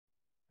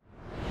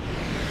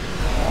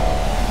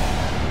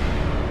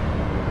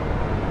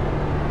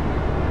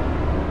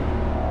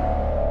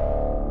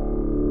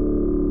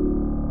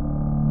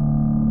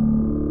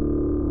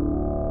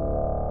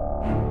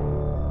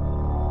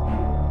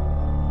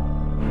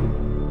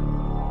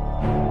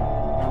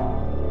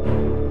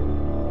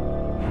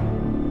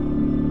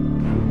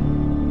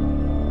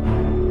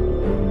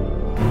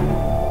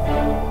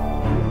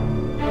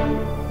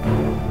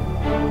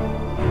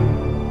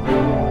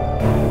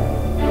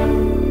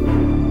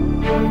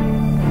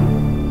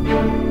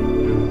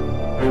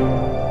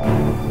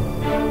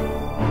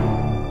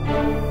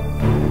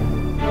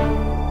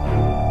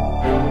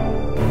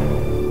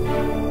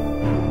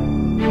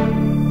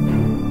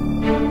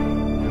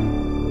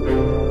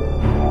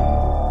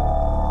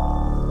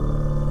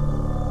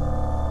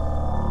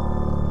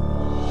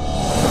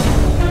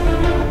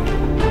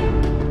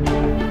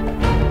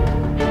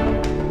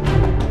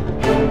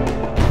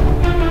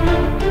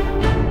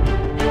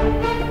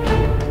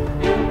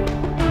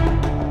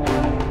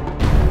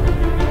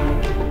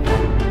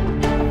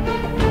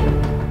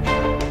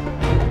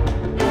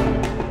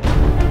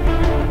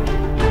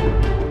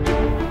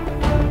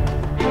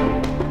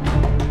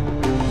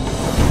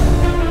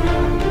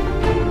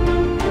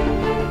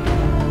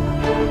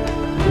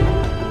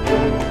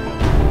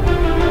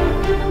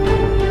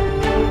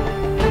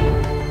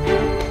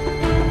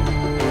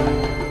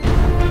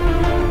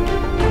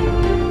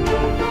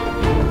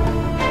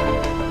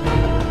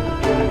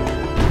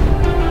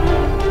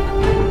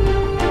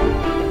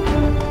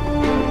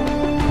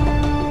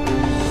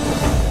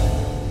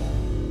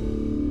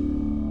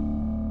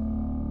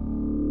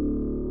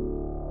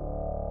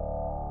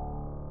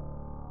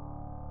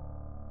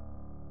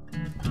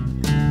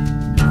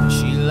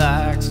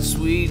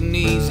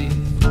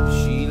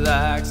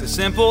likes the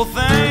simple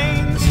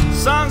things,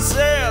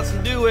 sunsets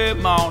and dewy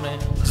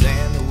mornings,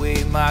 and the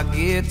way my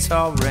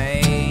guitar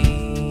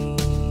rings.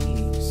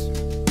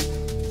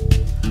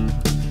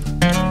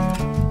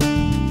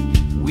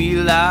 We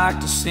like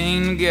to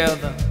sing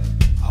together,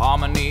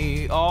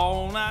 harmony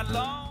all night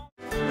long.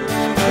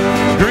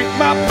 Drink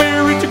my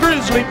beer at the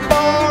Grizzly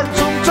Bar,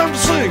 sometimes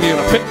sing in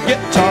a pit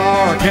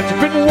guitar. Catch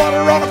a bit of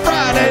water on a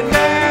Friday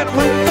night, a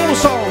little full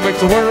song makes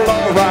the world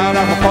alright.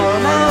 I'm a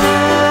farmer,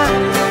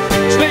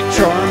 snake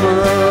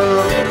charmer,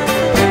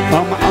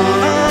 on my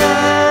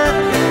honor,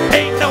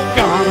 ain't no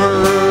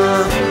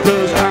goner,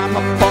 'cause I'm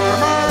a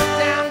farmer.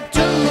 Down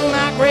to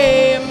my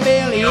grave, I'm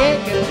belly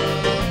aching,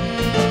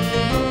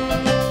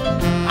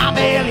 I'm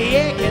belly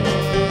aching.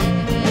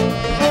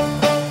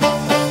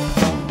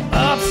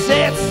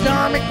 Upset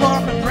stomach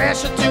pumping,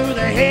 pressure to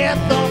the head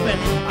thumping.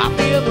 I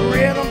feel the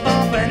rhythm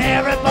bumping,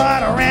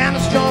 everybody around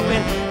us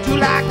jumping. Too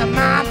like the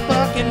mind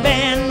fucking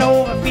bend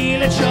over,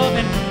 feel it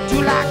shoving.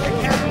 Too like the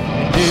kind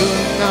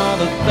doing all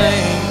the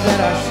things that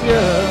I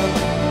should.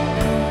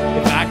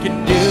 If I could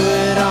do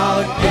it all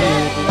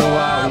again, you know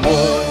I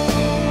would.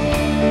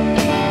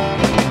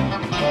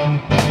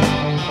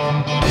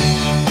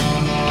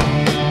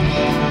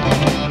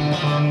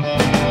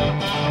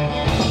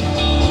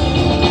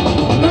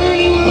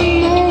 Early one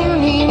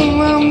morning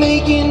while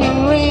making a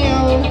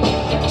round,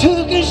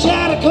 took a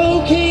shot of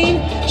cocaine,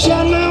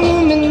 shot my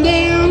woman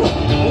down,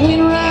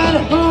 went right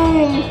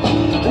home,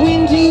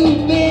 went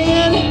to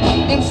bed,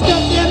 and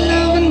stuck that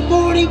loving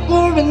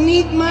 44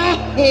 beneath my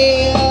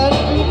head.